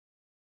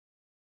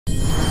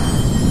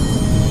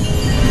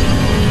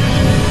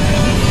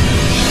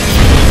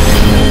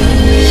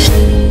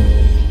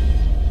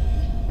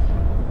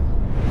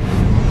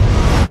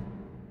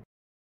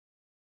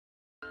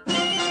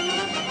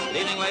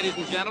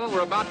gentlemen,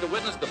 we're about to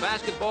witness the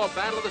basketball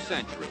battle of the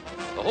century.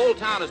 The whole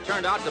town has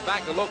turned out to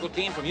back the local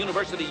team from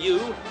University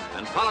U,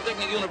 and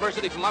Polytechnic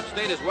University from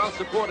upstate is well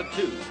supported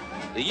too.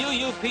 The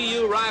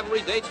UU-PU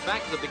rivalry dates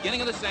back to the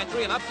beginning of the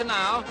century, and up to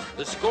now,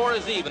 the score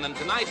is even, and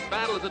tonight's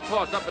battle is a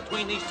toss-up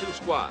between these two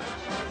squads.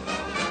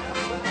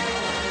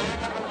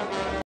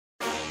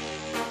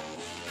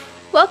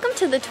 Welcome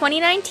to the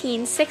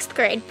 2019 6th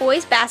grade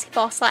boys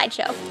basketball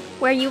slideshow,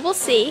 where you will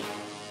see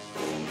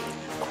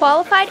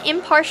qualified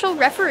impartial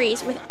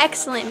referees with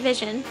excellent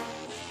vision,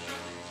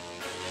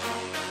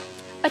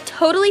 a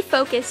totally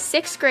focused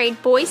 6th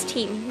grade boys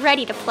team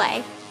ready to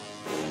play,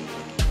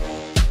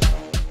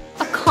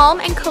 a calm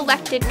and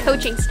collected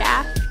coaching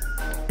staff,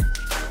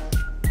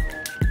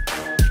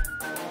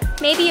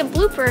 maybe a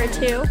blooper or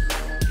two,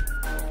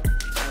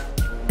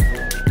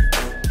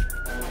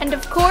 and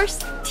of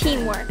course,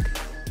 teamwork.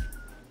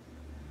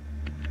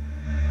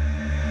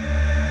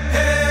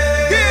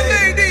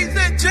 Ladies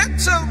and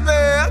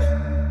gentlemen,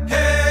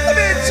 let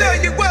me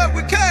tell you what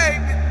we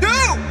came to do.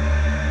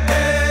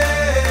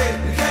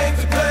 We came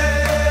to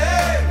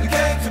play, we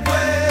came to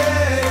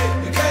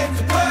play, we came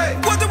to play.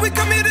 What did we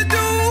come here to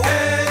do?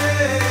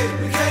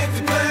 We came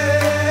to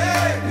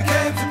play, we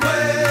came to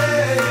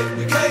play,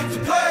 we came to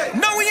play.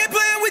 No, we ain't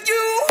playing with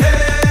you.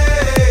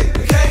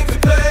 We came to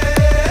play,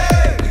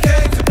 we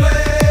came to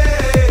play,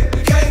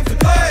 we came to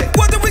play.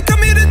 What did we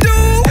come here to do?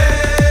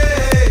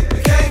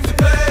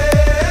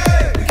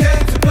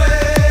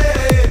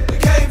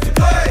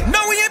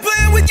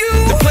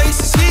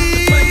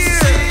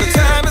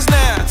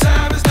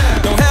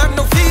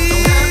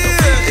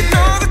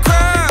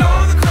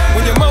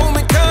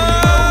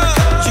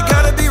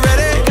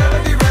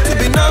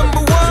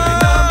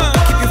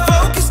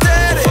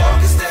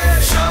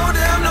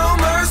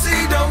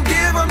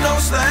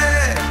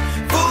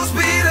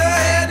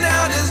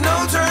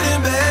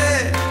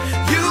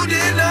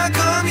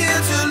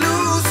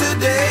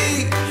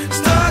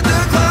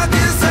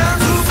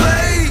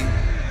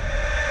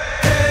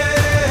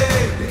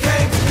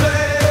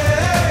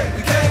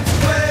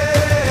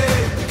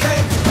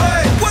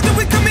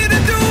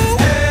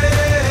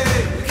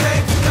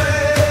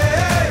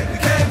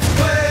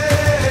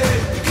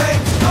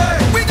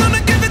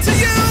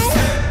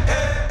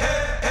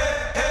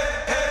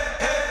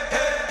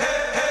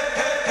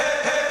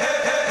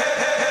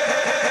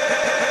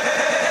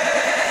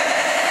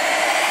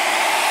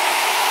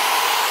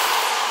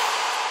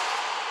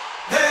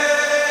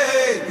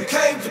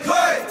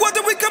 What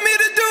did we come here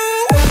to do?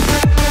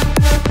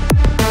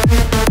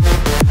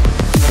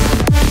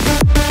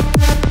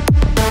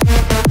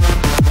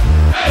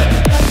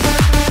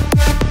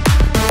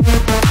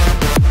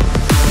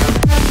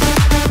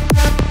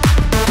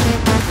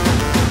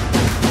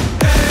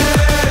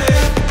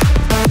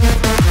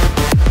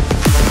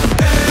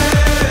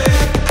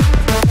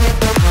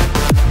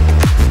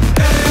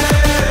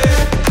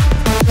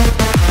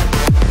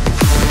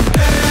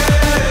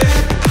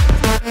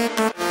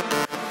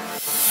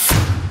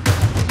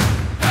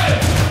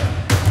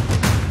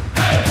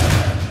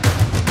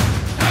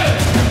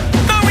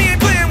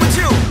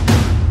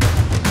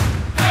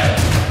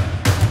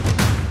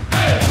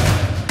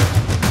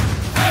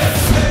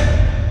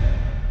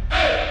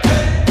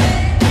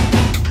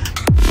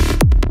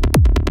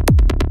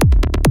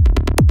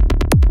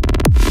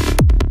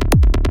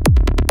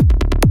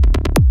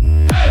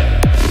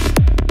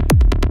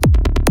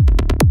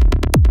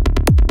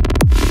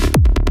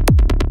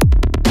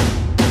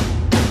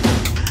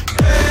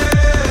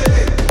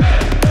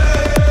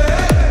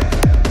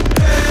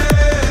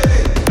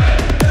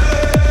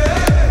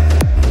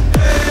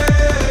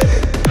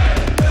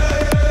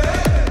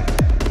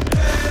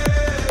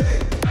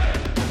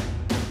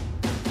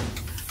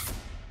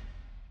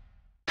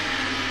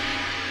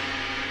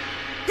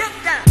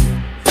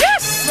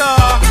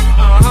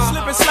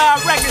 Slip and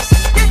slide records.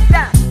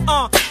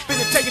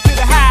 Finna take it to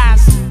the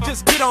highs.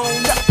 Just get on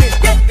up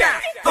and get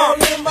down. All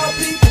of my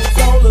peoples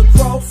all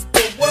across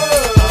the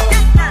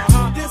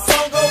world. This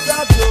song goes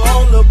out to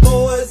all the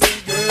boys and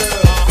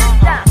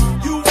girls.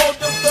 You want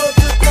the thug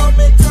to come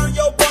and turn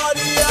your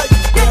body out, you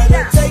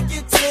better take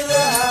it to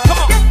the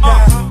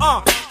high.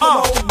 Come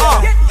on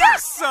now.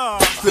 Yes, sir.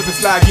 Slip and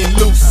slide getting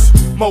loose.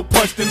 More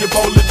punch than your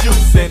bowl of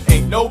juice. And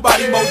ain't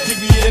nobody more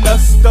jiggy than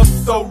us. Stuff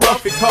so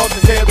rough it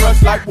causes head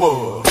rush like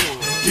whoa.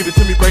 Give it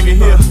to me, bring it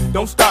here.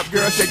 Don't stop,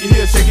 girl, shake it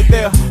here, shake it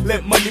there.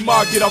 Let Money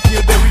Mark get off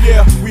here, there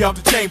we off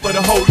the chain for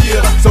the whole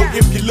year. So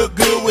if you look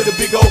good with a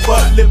big old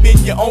butt, live in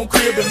your own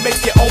crib and make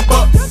your own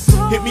bucks.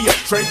 Hit me up,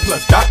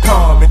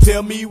 tradeplus.com, and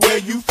tell me where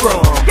you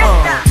from.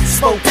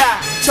 Smoke out,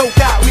 choke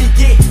out, we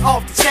get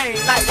off the chain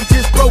like we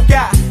just broke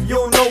out.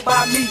 You don't know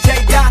about me,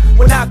 J-Dot.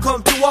 When I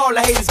come through, all the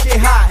haters get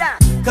hot.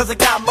 Cause I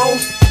got more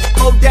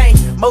dang,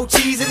 more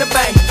cheese in the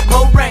bank,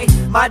 more rain.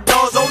 My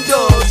dogs on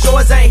dubs,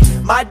 yours ain't.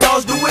 My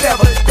dogs do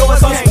whatever, yours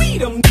can't. We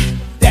them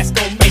that's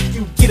gonna make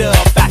you get up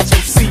out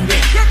your seat.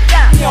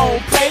 We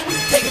don't play, we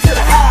take it to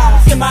the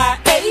house. MIA,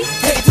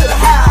 take it to the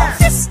house.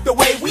 This the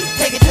way we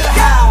take it to the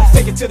house.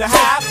 Take it to the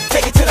house,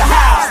 take it to the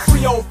house.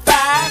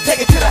 305,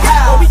 take it to the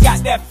house. Oh, we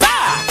got that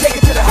fire, take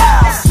it to the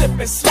house. Slip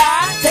and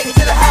slide. take it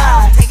to the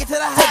house, take it to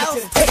the house,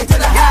 take it to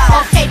the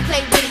house. Okay,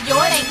 play with it, yo,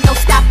 it ain't no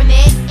stopping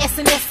it.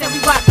 SNS and we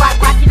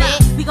rockin'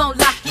 it. We gon'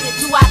 lock it and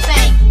do our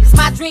thing. Cause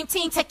my dream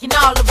team taking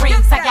all the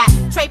rings. I got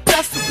Trey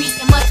Plus who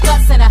beatin' much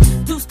guts and a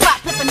deuce pop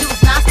flippin'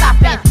 news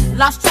non-stoppin'.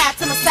 Lost track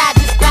to my side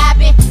just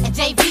vibing. And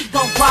JV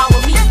gon' brawl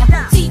with me.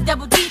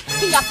 T-double-D,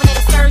 he off on that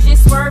excursion,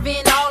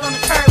 swerving all on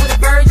the curb with a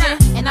virgin.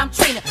 And I'm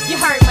Trina, you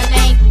heard my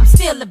name. I'm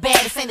still the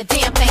baddest, ain't a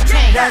damn thing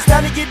changed. Now it's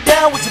time to get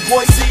down with your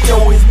boy CEO.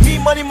 It's me,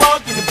 Money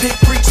Mark, and the Big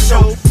Freak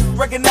Show.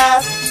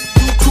 Recognize,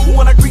 you cool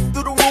when I creep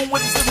through the room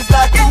with the slippers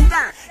like you.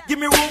 Give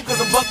me room cause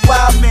I'm buck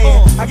wild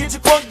man. I get you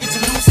crunk, get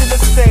you loose in the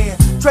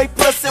sand. Trey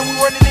Plus and we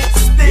running it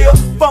still.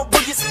 Funk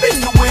boogie, spin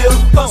the wheel.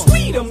 Cause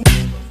we them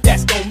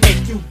that's gon'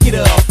 make you get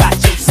up out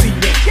your seat.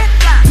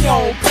 We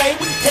don't play,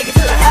 we take it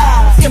to the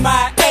house.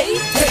 MIA,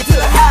 Take it to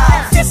the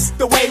house. this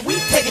the way we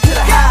take it to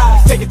the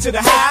house. Take it to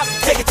the house,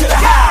 Take it to the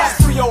house.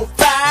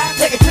 305,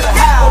 Take it to the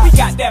house. oh we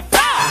got that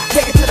fire.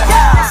 Take it to the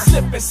house.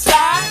 Slip and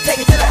slide, Take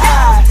it to the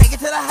house. Take it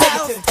to the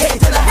house. Take it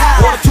to the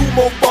house. Order 2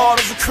 more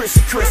bottles of Chris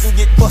and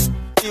get busted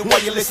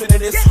while you listen to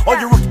this. On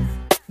your rookie,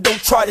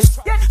 don't try this.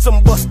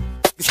 Some bust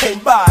came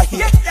by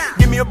here.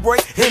 Give me a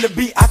break and a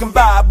beat I can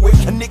vibe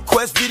with. A Nick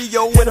Quest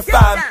video and a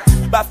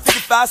 5. About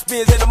 55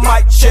 spins and a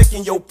mic check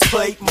in your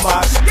plate,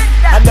 my shit.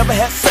 I never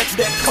had sex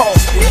that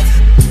cost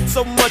it.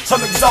 So much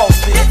I'm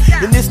exhausted.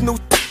 And this new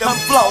I'm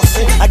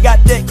flossing. I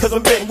got that cause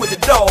I'm betting with the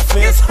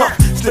Dolphins.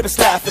 Slip and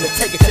slide finna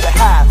take it to the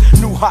high.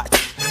 New hot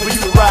for you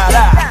to ride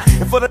out.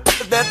 And for the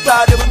that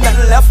thought there was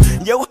nothing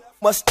left. Yo,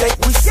 must think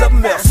we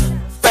something else.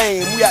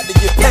 Fame, we out to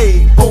get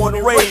paid. Born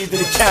and raised in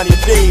the county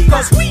of Dade.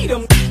 cause we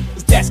them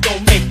that's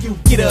gon' make you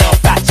get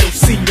up out your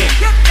seat.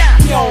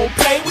 We don't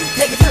play, we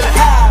take it to the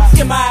house.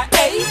 MIA,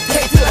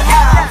 Take it to the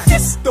house.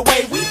 this the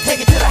way we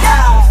Take it to the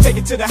house. take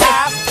it to the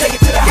house. Take it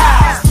to the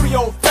house.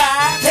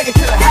 305, Take it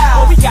to the oh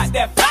house. we got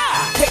that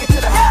fire. Take it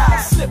to the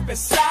house. Slip and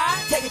slide.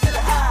 Take it to the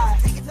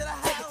house. Take it to the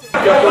house.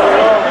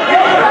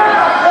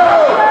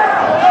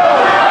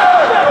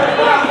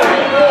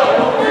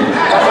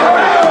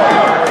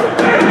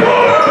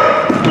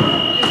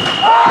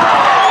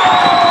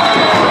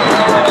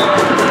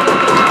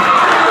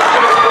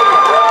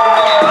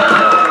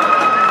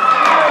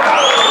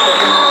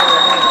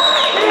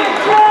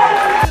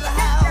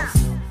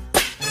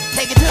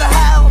 Take it to the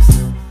house.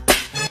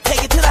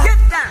 Take it to the house.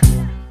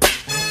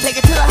 Take it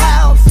to the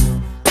house.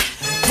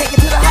 Take it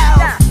to the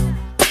house.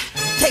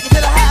 Take it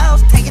to the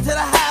house. Take it to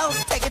the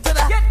house. Take it to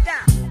the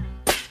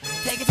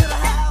Take it to the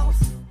house.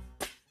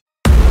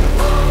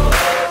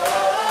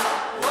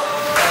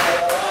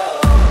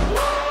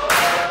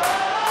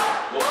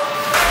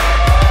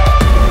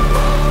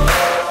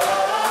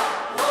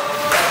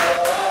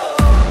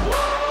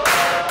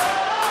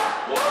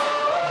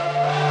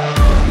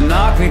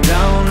 Knock me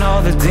down,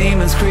 all the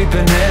demons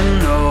creeping in.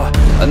 Oh,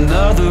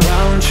 another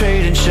round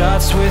trading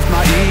shots with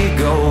my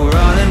ego.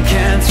 Running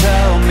can't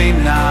tell me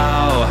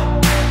now.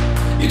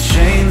 Your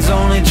chains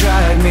only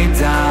drag me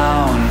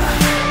down.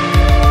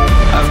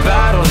 I've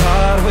battled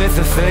hard with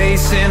the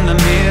face in the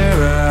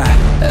mirror.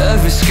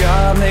 Every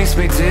scar makes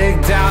me dig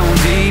down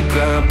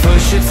deeper.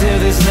 Push it till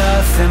there's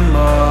nothing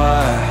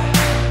more.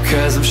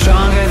 Cause I'm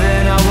stronger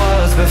than I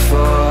was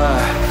before.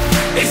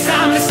 It's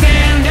time to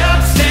stand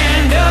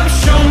up,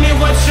 show me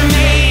what you're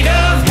made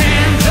of.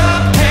 Hands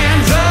up,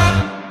 hands up.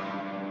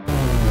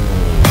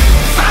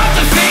 Fight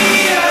the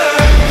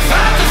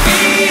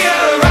fear,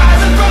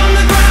 rise up from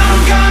the ground,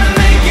 gonna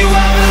make you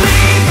a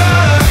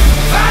believer.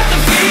 Fight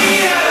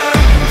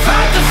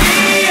the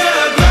fear,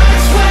 blood,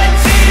 sweat,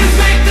 tears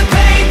make the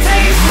pain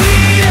taste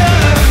sweeter.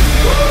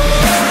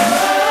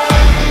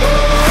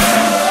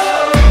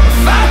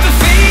 Fight the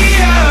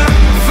fear.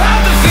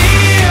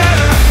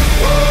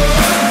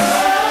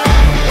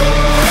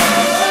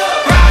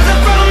 Rise up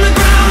from the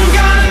ground,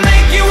 gonna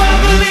make you a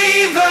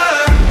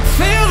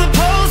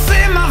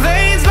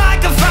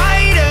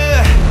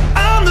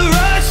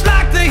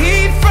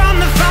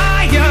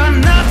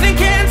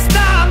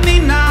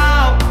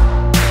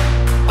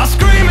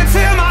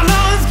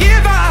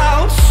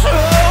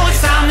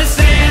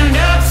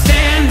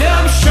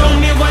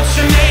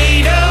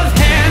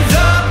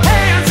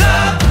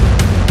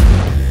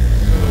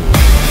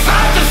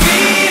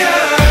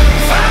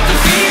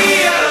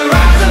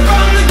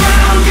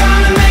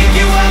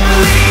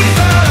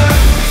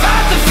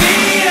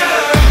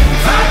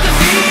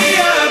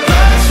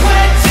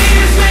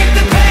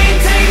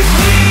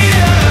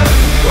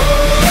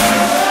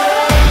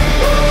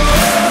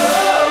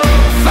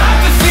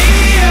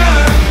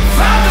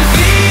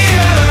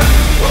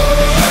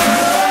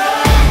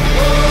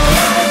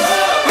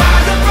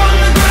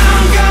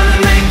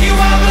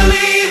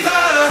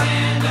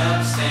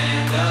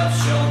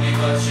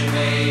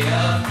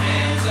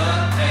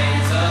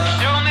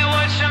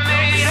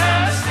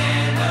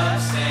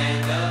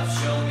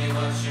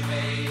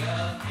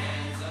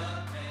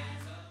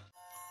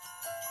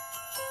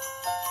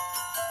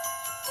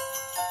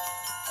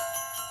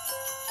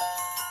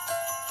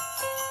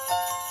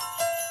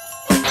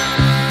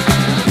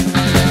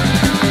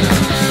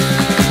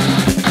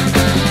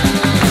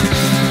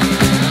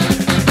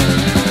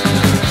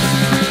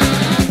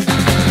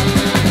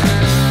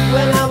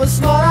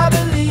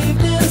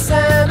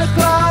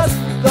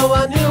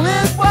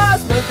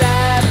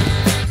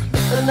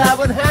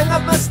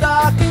my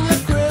stocking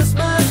at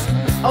Christmas,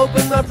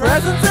 open my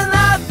presents and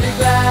I'd be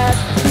glad.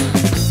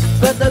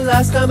 But the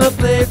last time I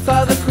played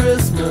Father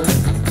Christmas,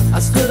 I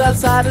stood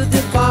outside a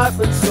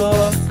department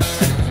store.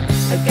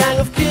 A gang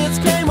of kids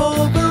came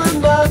over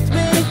and mugged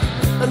me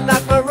and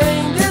knocked my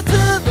reindeer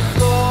to the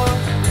floor.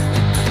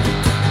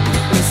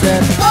 They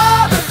said,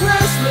 Father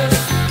Christmas,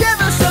 give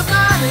us some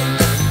money,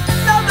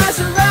 don't mess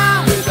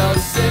around with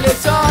those silly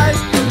toys.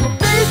 We'll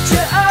beat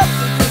you up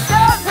if you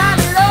don't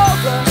hand it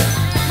over.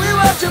 We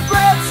want your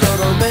bread, so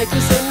don't make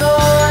us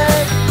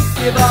annoyed.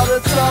 Give all the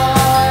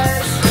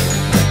toys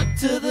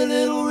to the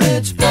little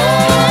rich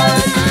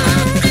boys.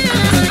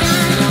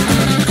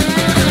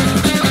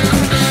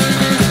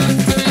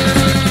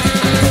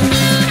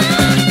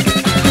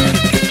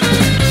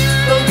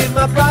 Don't give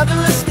my brother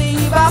a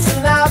Steve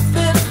Austin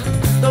outfit,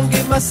 don't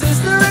give my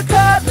sister a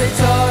cuddly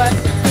toy.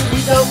 We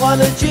don't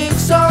want a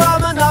jigsaw or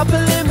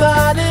Monopoly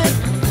money,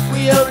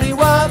 we only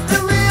want the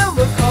real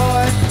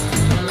McCoy.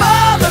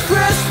 Father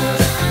Christmas,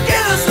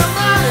 give us some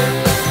money,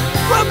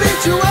 we'll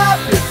beat you up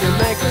if you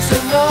make us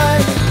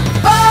annoyed.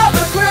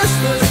 Father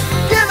Christmas,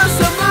 give us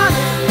some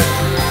money,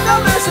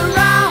 don't mess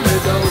around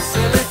with those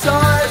silly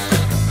toys.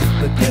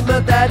 But give my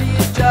daddy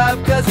a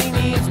job cause he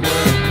needs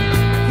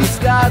one, he's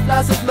got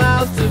lots of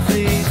mouths to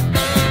feed.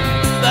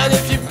 But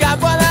if you've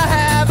got one, I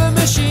have a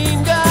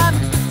machine gun,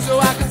 so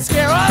I can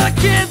scare all the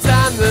kids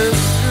on the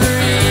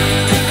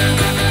street.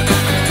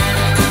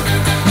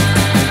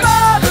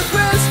 Father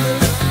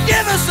Christmas,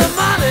 give us some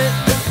money,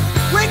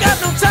 we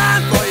got no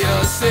time for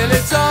your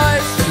silly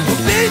toys. We'll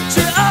beat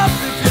you up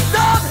if you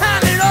don't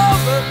hand it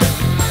over.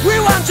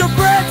 We want your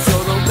bread,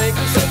 so don't make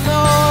us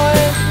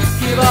annoyed.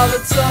 Give all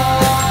the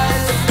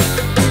toys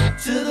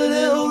to the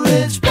little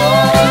rich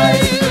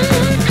boys.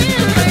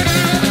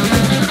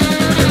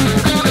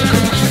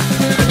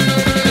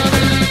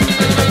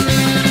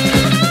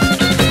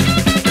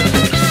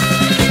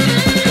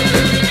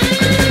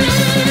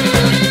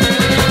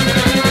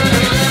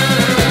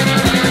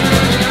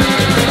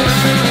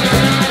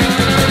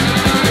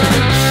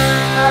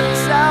 Have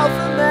yourself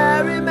a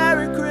merry,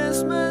 merry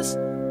Christmas.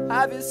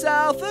 Have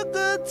yourself a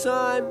good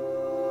time.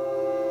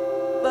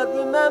 But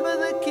remember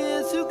the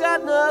kids who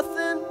got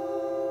nothing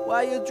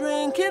while you're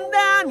drinking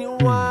down your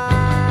wine.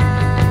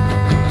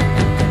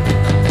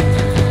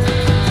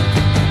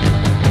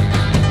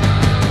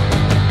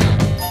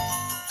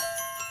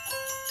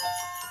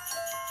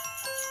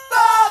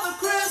 Father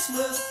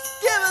Christmas,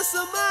 give us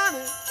some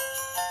money,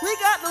 we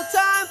got no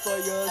time for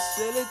your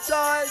silly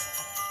toys.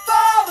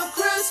 Father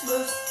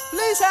Christmas,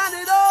 please hand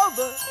it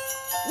over,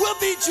 we'll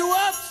beat you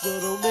up, so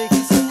don't make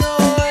us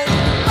annoyed.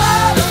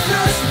 Father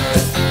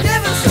Christmas,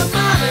 give us some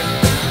money,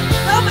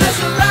 don't mess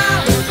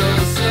around with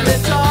those silly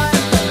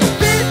toys. We'll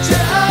beat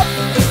you up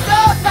if you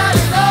don't hand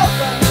it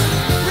over.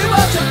 We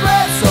want your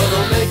bread, so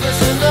don't make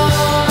us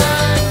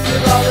annoyed.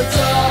 Give all the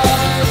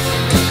toys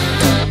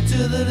to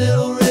the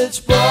little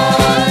rich boys.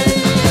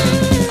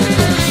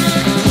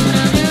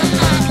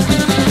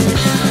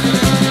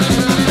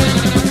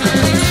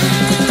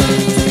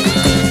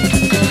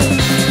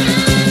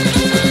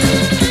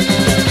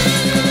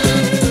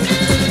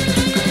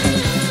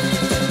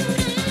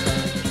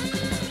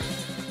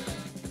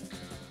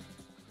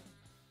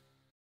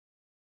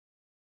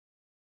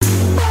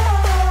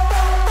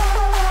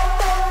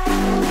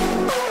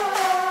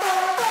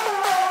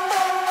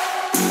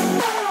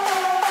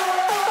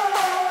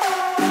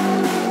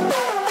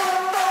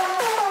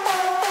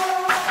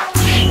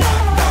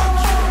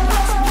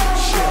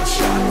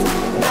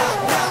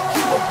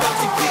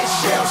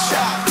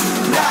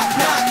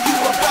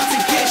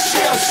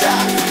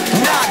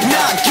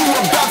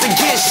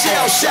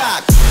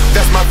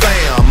 That's my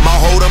fam,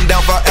 I'll hold them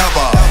down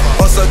forever.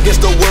 Us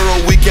against the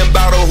world, we can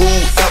battle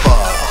whoever.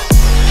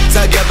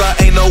 Together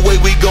ain't no way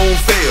we gon'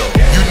 fail.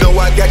 You know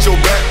I got your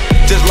back,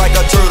 just like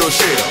a turtle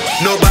shell.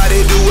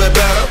 Nobody do it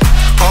better.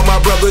 All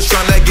my brothers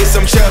tryna get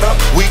some cheddar.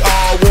 We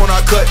all want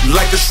our cut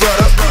like the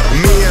shredder.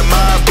 Me and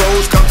my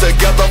bros come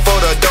together for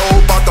the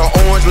dough. Bought the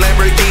orange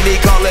Lamborghini,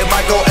 call it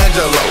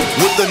Michelangelo.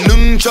 With the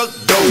nunchuck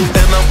dough,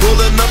 and I'm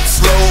pulling up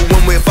slow.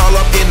 When we fall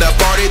up in the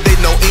party, they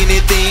know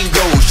anything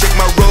goes. Check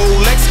my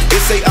Rolex,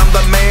 it say I'm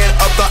the man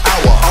of the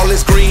hour. All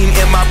this green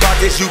in my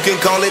pockets, you can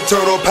call it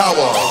turtle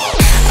power.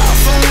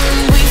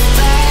 When we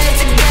fight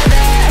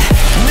together,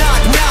 knock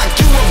knock,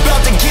 you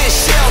about to get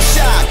shell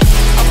shocked.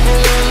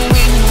 When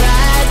we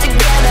ride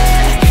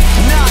together,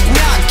 knock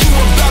knock, you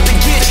about to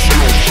get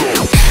shell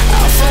shocked.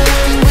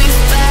 When we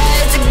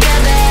fight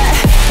together,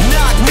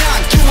 knock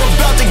knock, you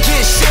about to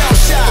get shell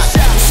shocked.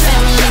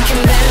 Sam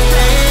Lincoln better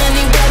band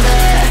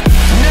together,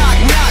 knock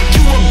knock,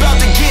 you about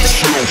to get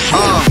shell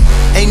shocked.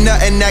 Ain't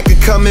nothing that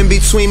could come in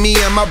between me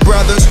and my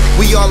brothers.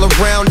 We all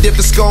around if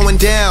it's going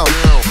down.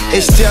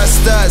 It's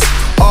just us,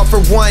 all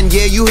for one.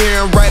 Yeah, you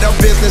hearin' right, our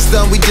business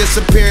done. We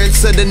disappeared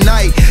into the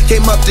night.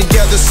 Came up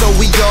together, so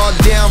we all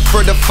down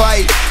for the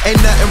fight. Ain't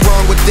nothing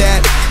wrong with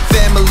that.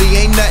 family,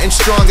 ain't nothing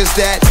strong as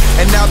that.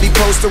 And I'll be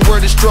posting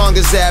word as strong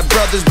as that.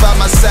 Brothers by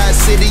my side,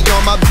 city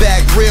on my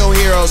back, real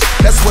heroes,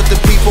 that's what the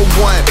people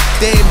want.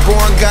 They ain't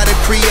born, gotta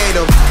create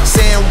them.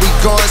 Saying we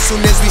gone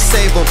soon as we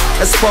save them,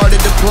 that's part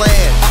of the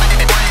plan.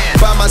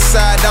 By my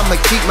side, I'ma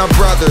keep my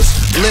brothers.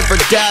 Live or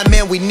die,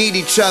 man, we need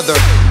each other.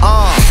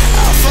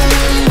 For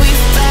when we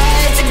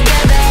fight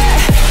together,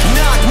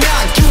 knock,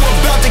 knock, you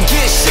about to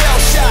get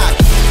shell-shocked.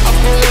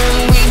 For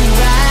when we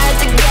ride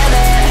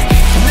together,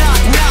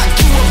 knock, knock,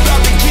 you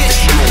about to get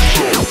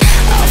shell-shocked.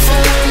 For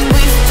when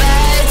we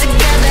fight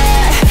together,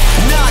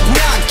 knock,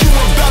 knock, you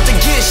about to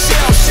get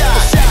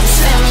shell-shocked.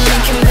 Say we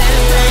can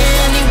better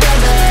any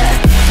weather,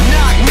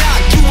 knock,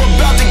 knock, you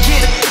about to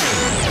get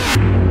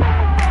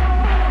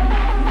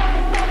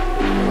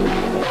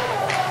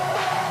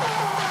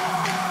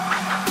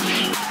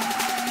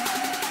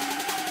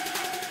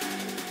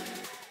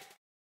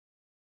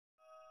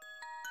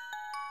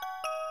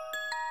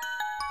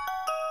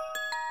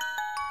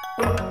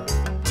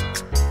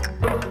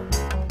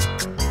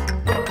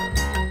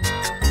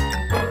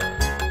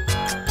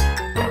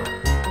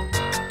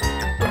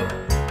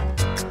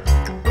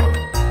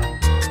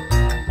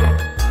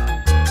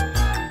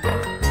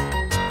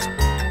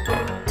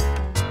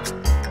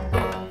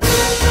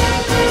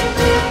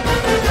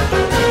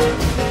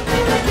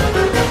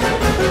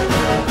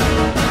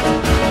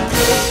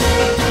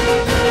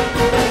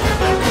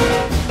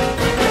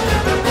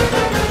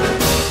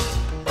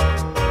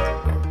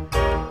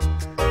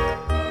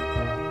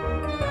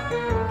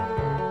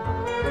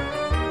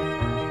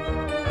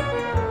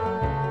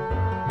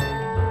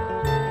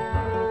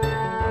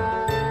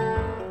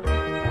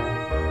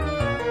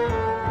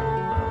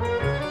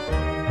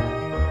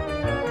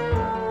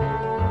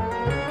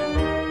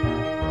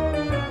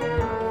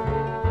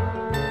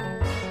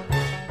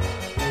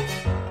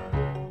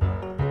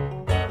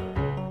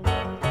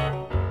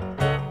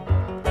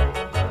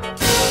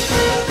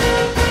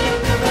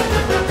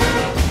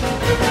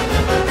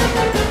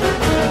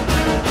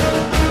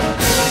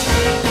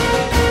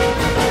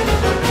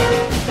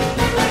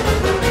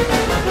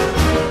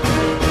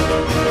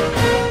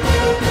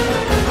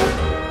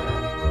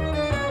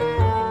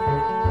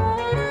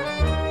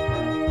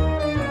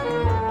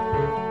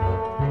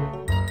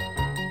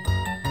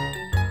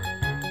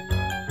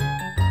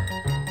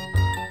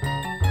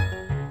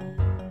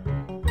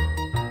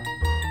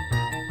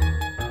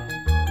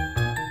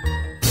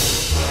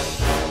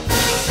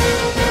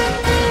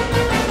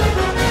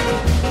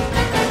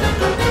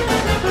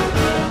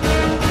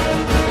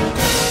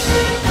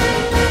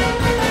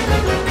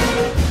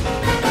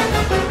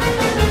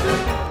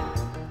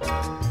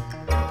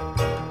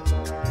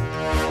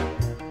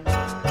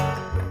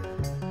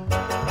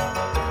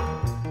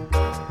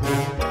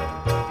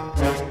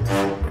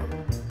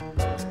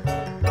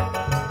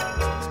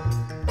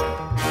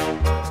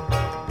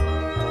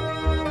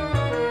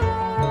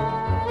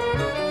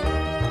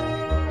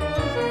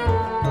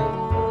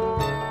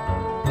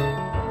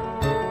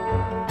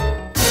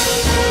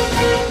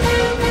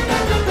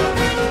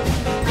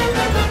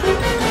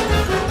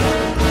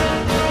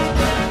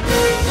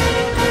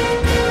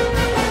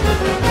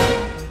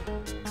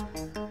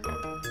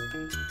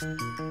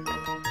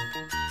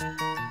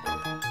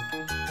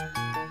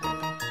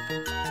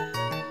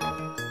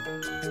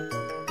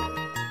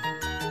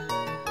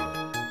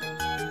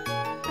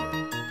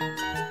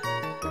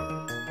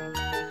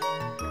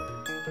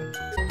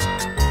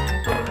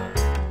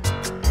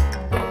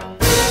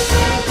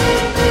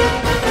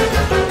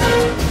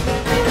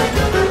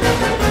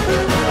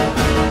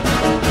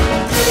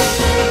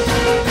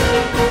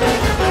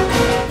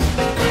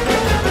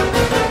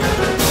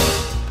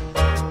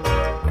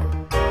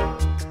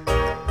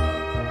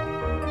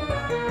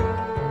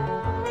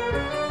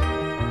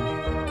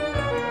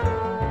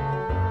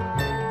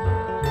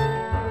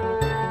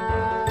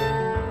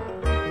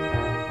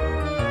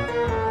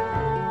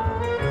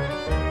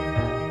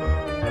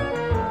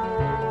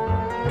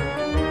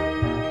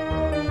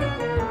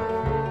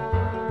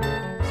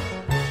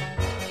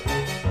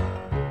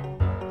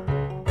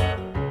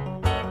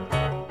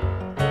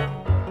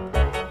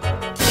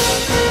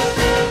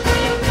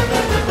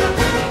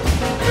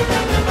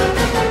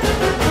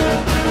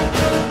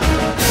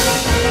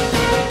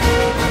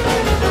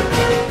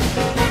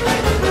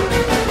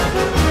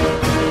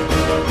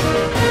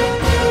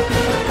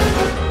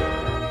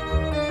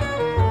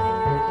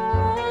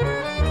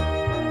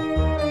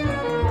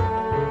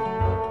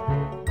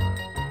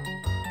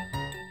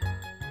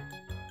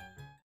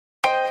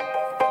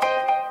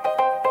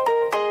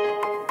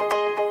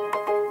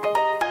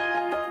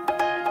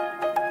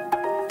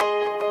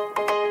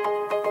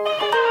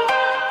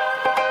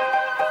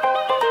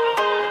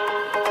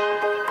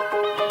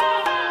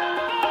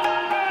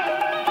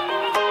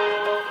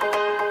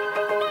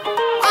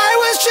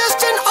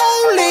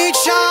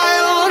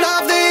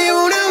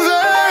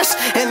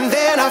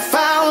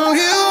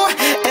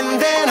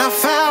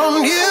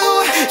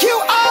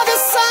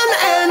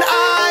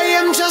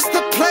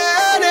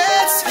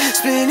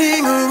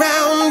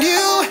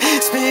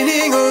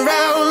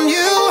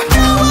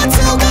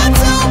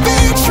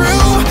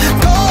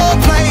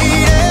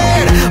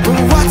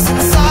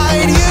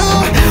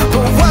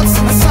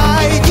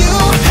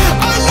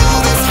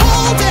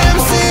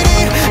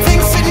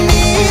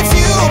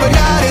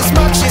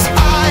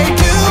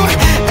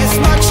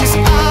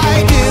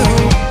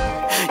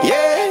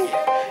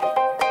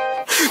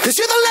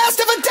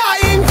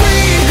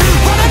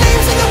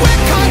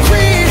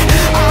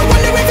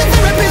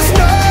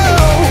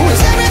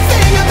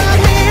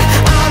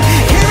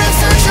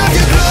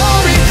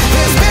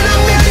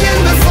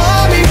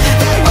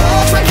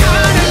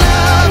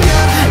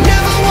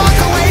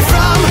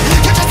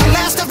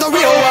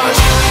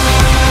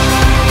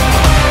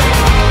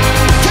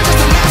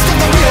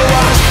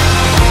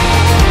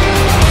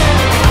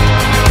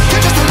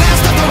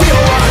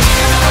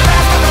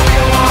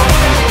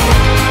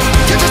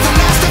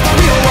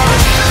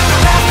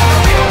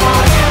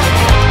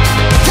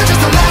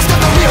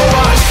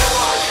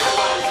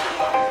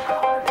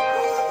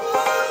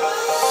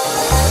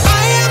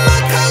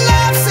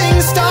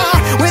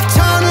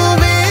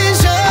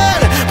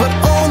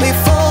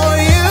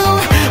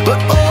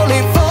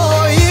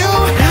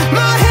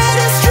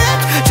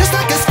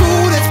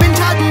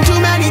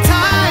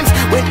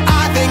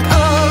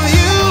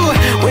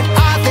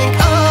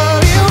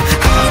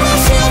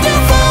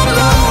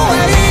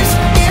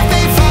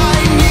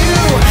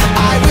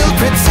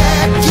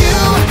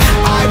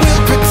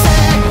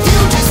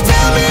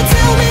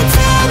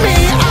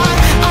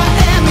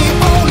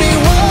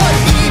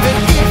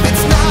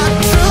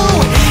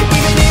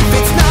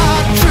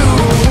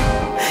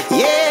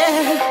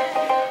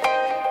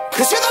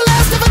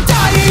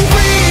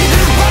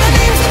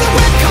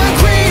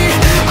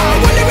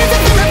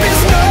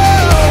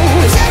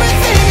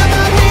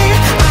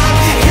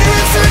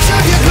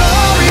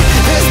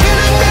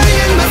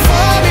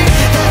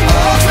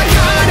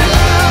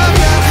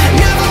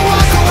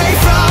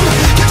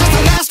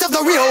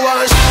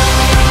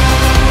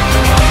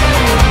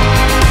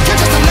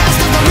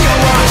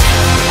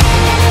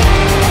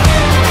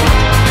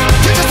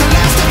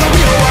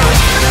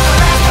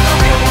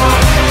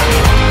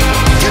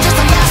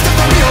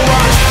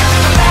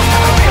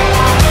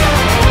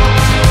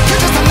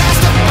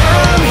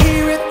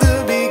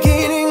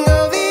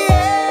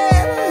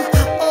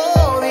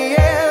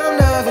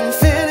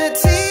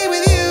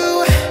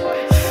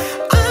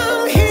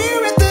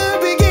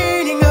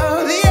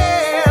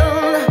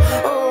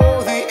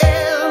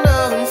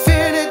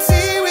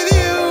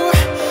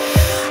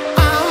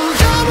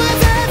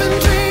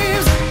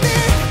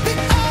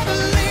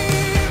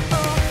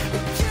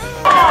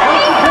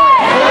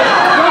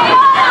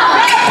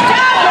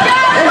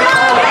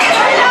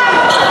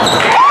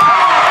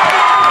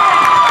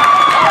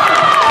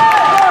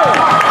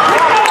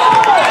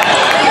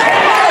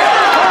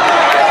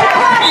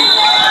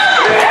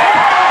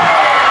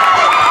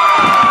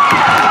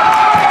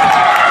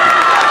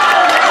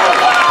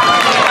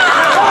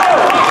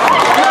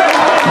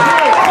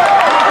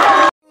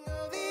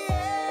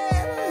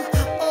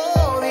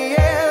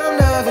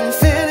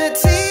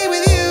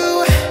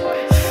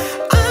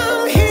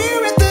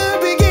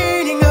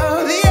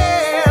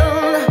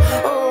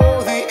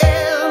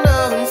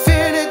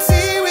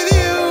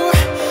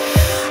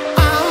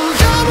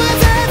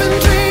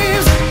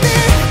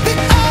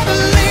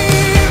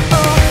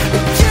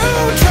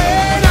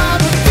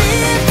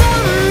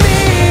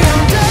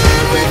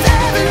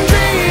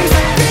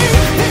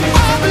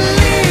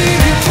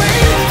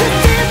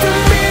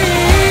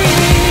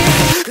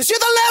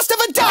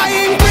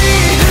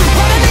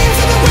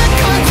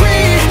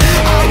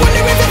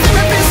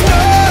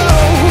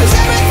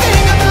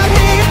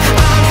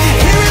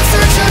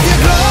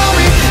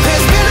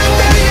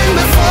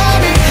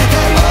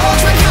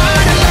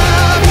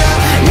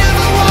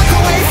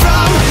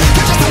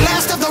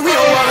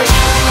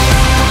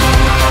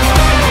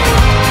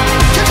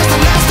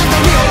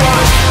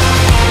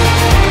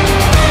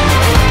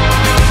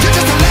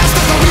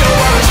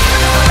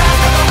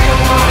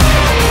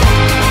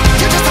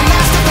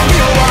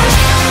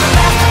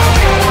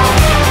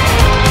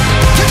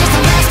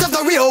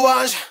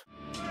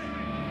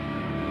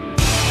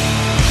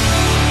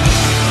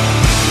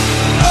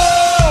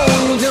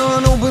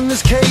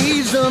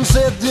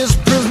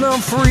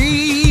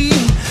free.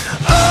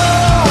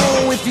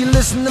 Oh, if you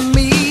listen to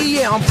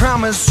me, I'll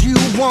promise you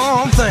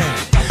one thing.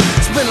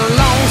 It's been a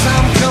long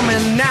time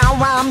coming, now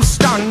I'm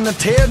starting to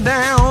tear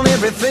down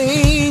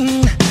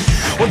everything.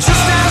 Well, just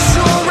as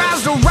sure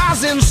as the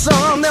rising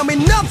sun, there'll be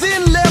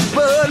nothing left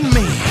but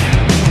me.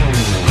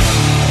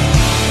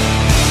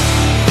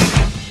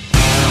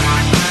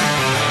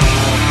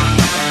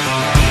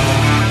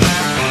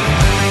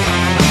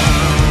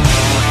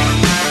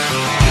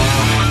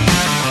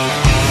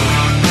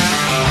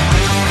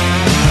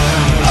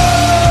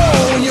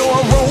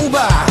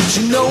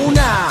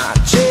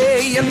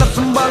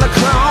 Nothing but a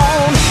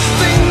clone.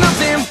 Think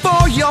nothing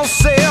for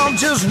yourself,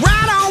 just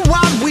ride on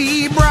what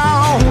we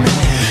brought.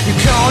 You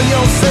call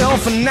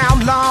yourself an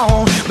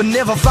outlaw, but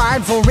never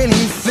fight for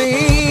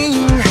anything.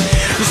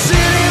 You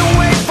sit and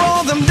wait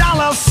for them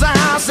dollar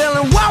signs,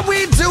 selling what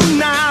we do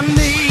not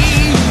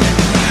need.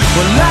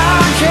 Well,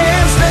 I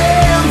can't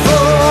stand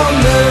for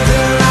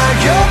nothing like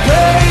you're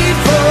paid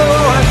for.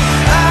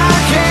 I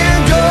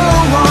can't go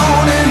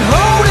on and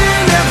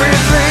holding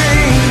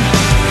everything,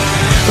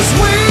 'cause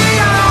we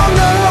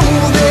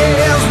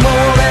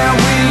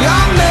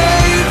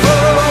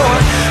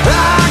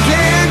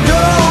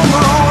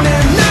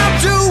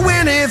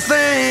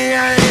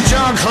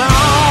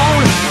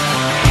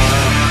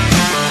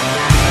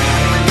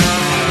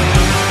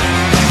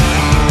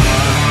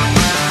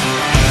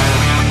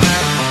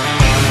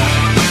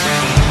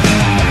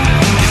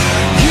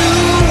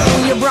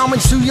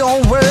to your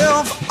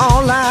wealth,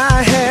 all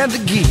I had to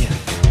give,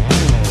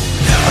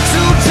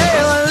 to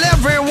tell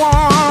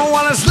everyone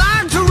what it's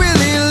like to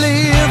really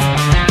live.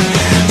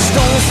 Just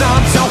don't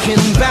start talking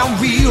about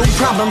real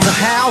problems or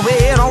how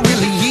it all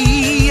really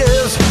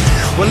is.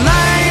 Well,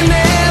 I ain't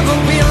never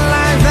been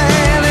like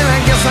that, and I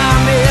guess I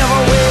never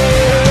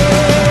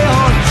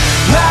will.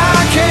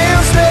 I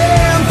can't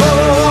stand for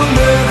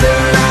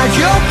nothing like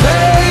you're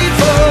paid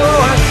for.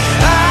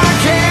 I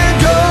can't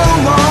go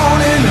on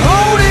and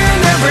holding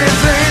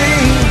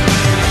everything,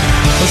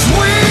 'cause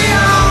we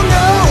all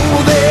know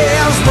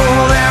there's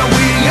more that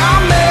we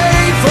are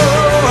made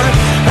for.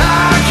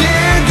 I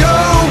can't go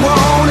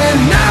on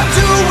and not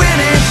do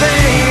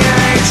anything. I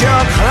ain't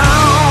your clown.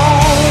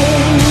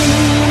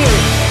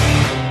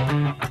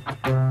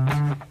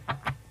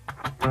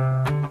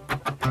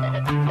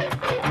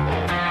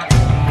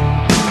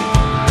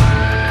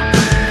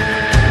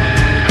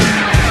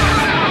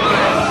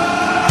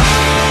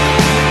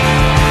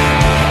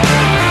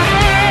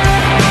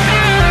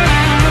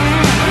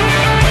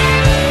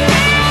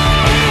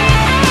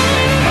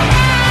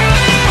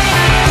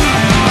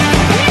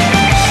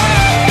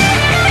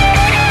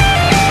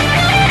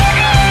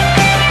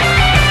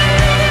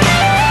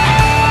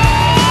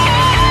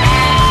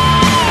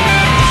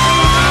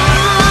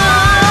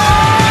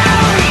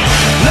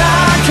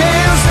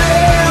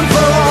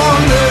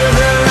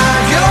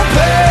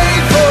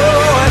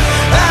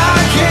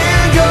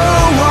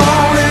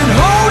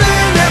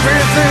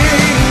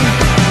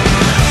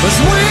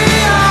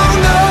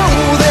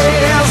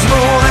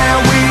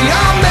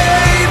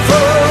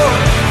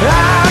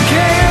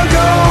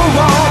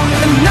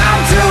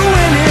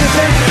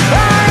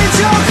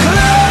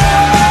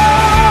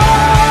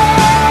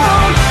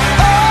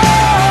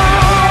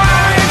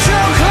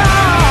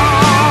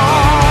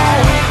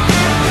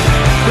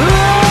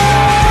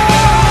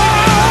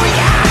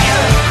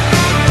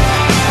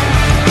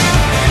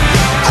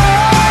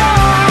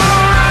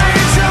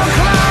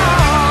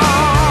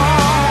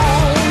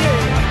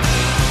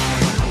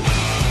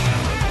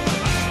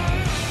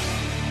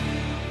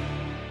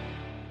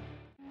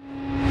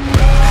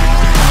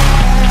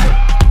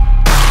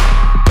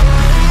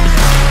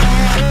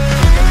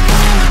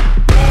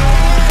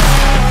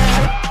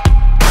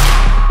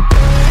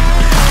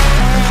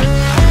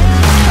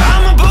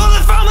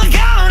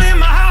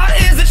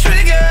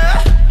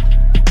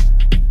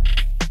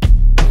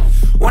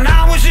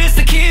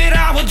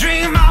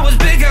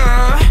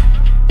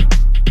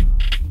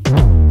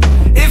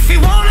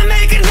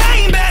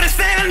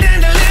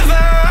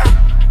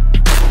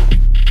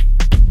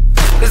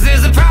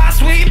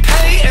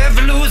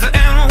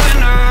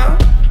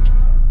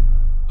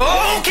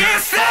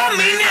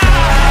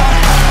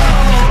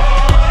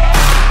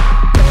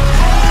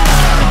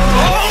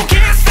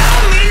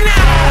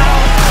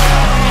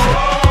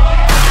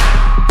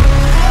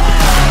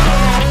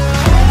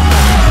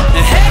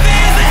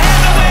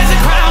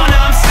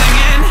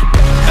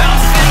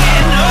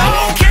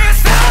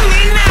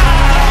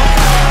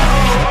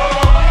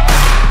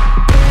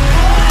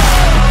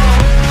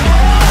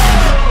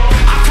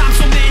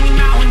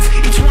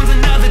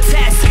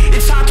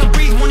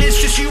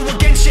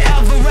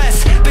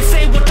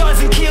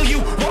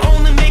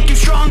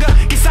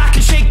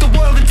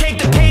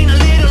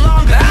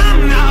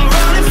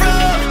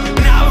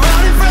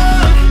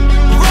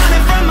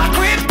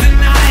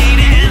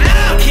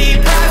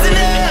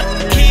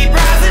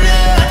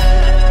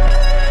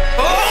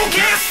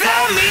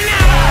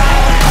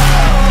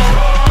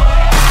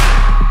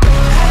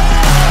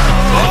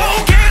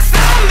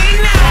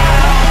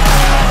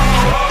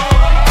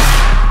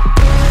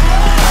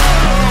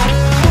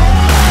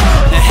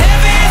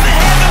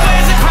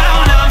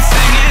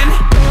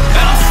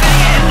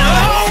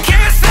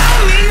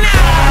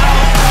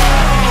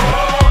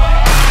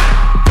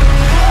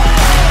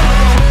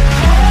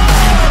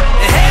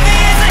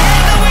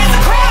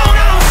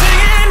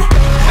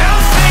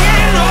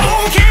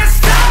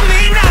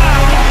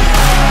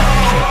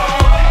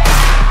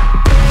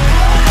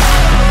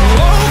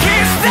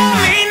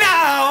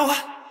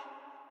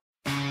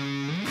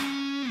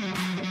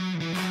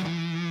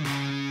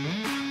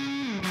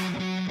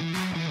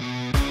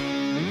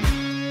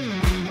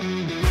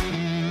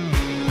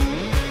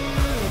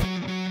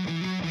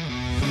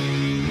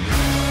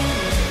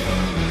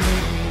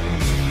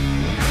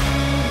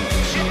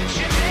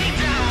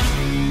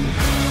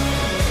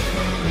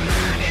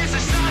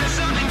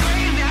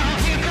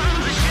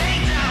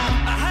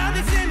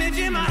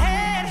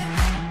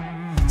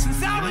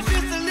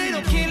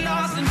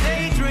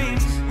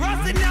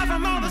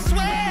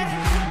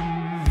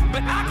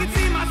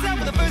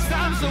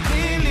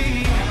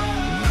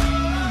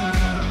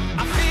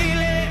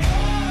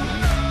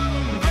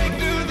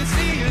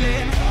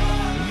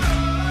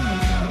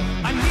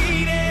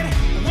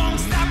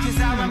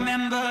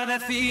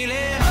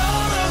 feeling.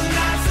 All those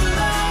nights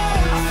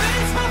alone, I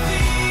face my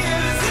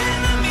fears in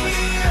the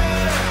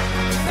mirror.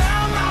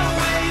 Found my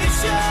way to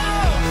show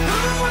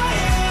who I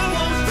am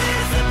won't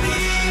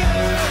disappear.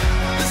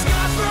 The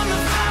scars from the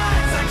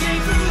fights I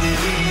came through the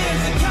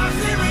years, and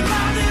constant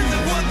reminders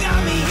of what got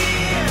me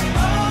here.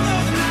 All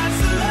those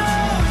nights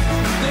alone,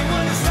 they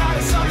were the start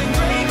of something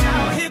great.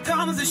 Now here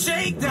comes the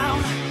shakedown.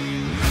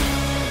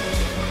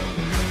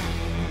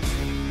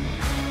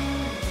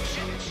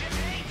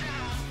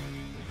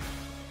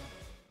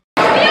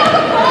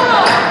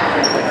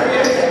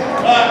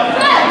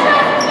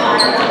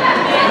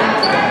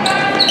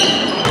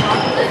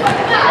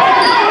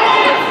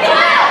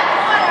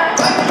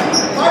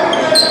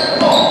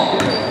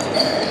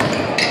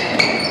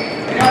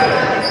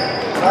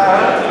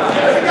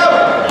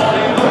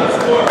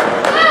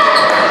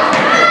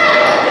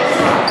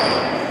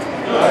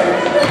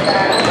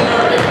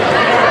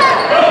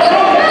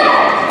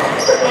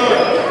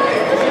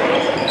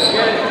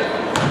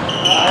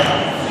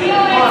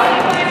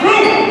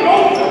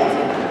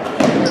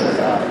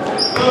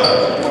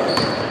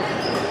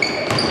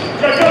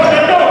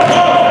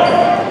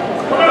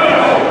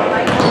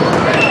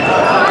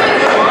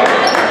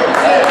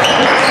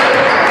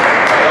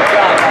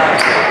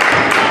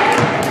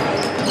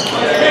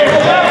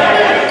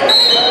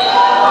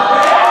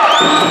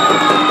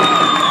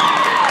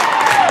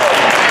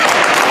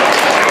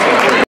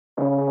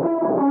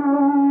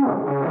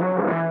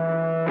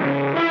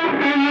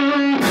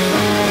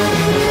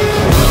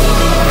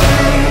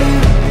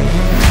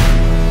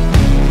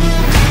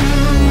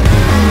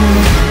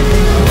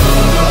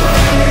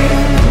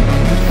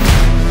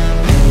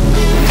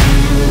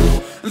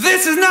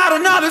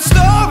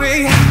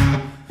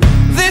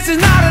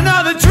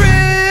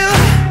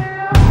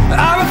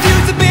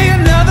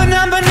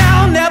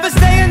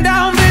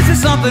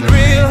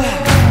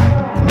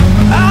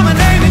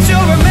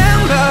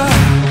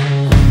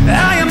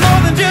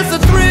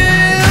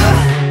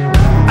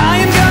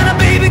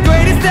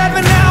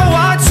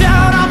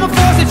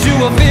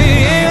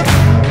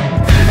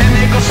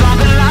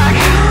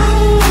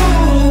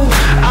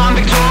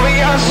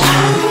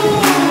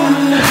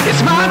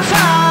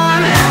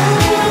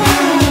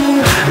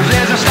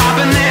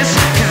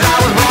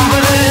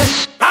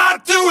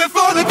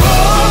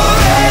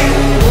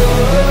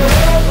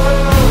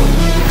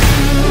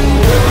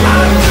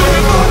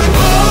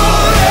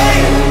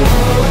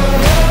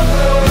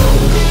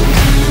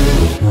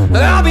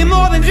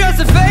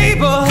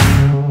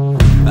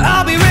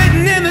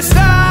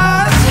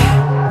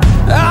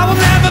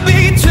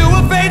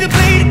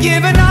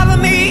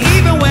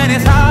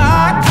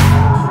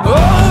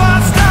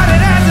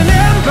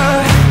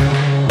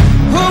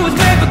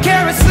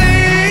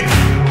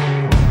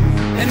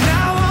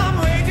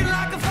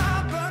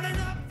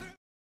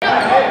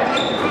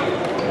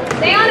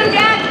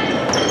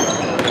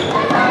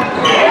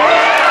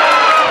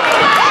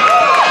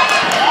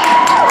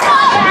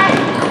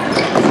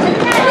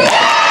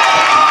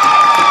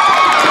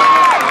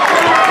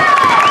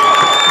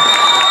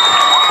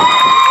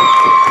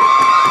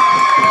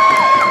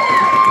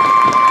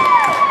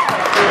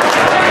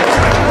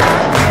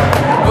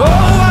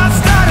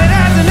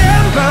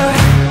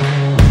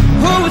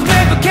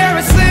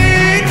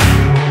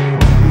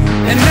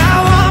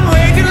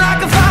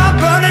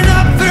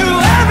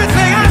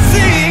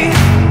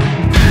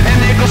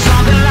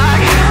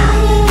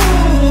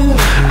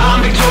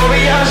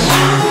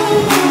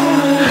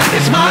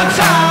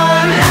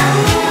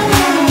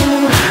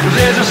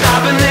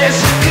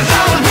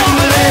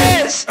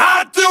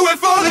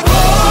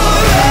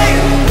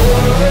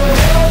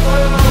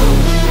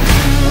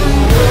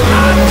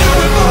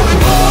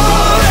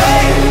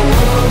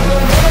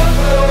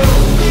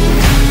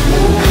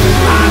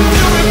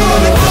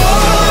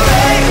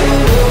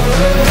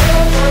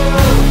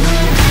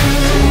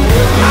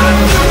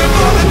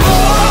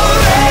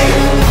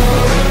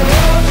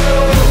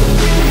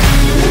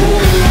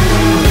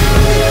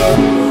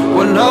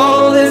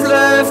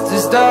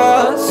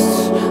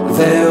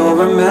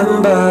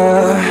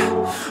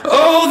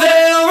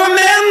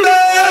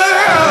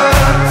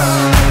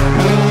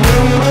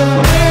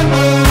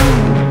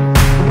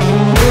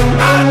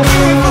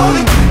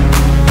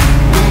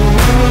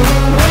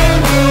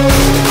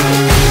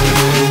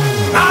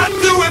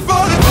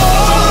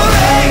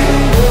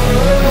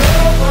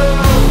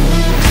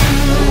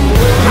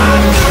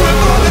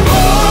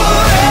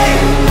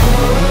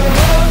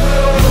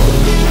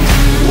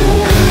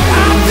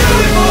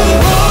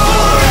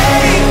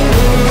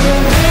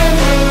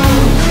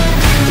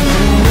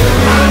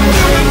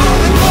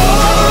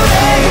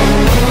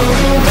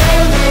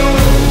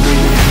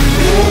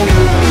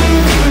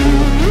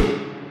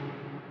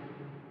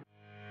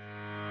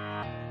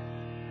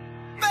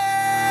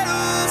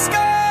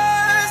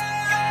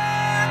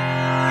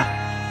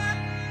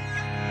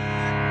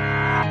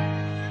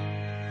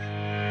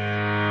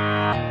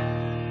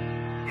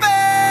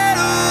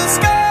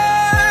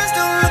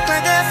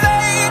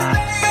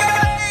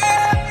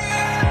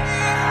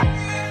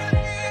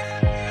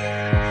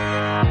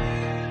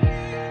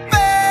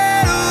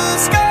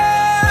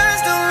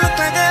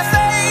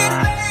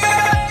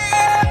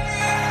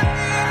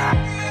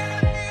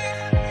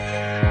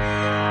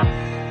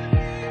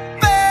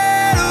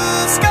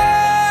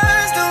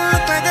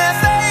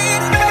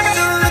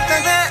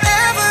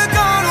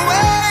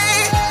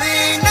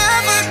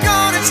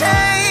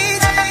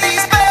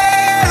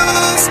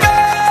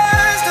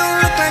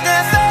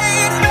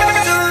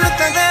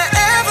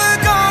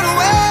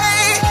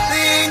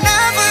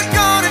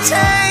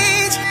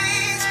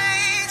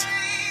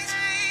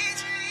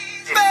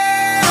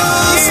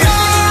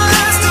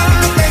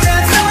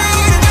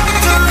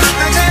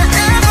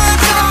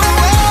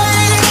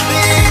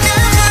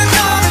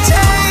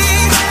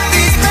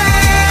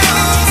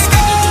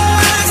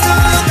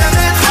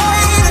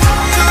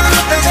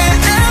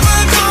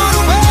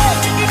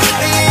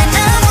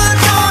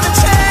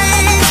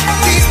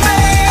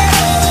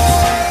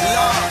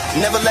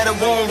 Never let a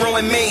wound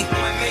ruin me,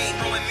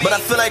 but I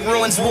feel like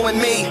ruins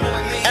wooing me.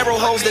 Arrow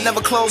holes that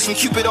never close from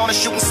Cupid on a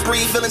shooting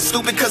spree. Feeling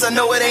stupid cause I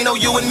know it ain't no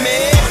you and me.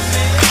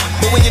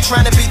 But when you're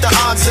trying to beat the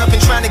odds up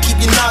and trying to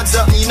keep your nods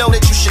up, and you know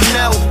that you should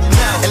know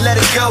and let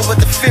it go, but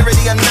the fear of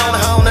the unknown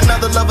hone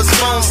another lover's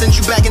phone sends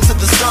you back into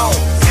the zone.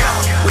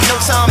 With no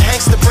Tom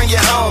Hanks to bring you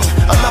home,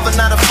 a lover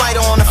not a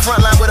fighter on the front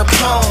line with a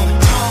poem.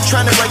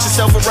 Trying to write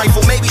yourself a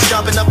rifle, maybe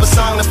sharpen up a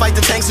song to fight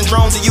the tanks and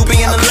drones of you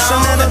being alone.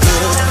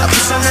 I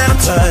wish I never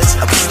touch.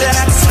 I wish that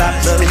I could stop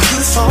loving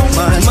you so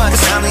much.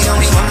 Cause I'm the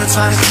only one that's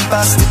trying to keep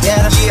us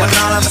together. When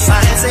all of the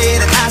signs say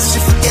that I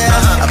should forget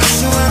her. I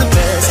wish you were the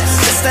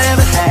best I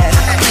ever had.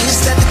 I wish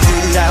that the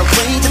good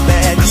outweighed the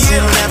bad. Cause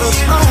it'll never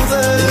be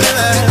over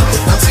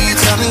until you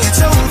tell me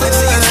it's over.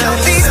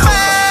 These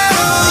battles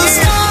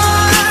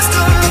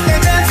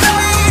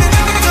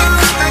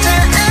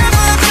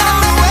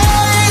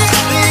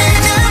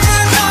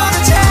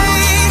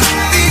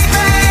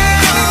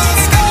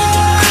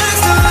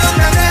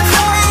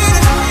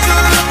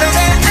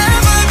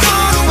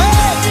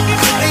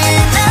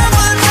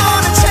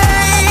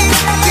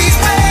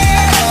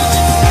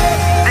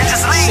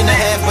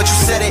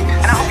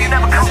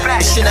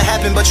shouldn't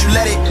have happened, but you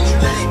let it.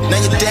 Now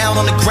you're down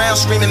on the ground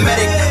screaming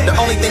medic. The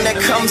only thing that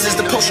comes is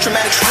the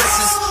post-traumatic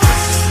stresses.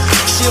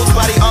 Shields,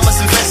 body armors,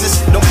 and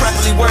vests don't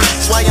properly work.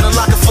 That's why you're in a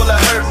locker full of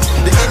hurt.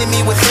 The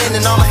enemy within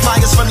and all the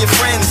fires from your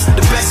friends.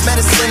 The best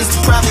medicine is to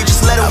probably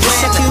just let it win. I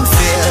wish I could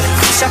feel,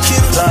 wish I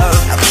could love.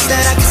 I wish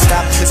that I could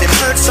stop cause it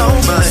hurts so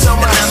much. And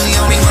I'm the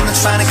only one that's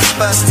trying to keep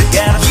us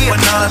together.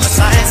 When all of the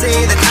signs say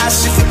that I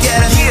should forget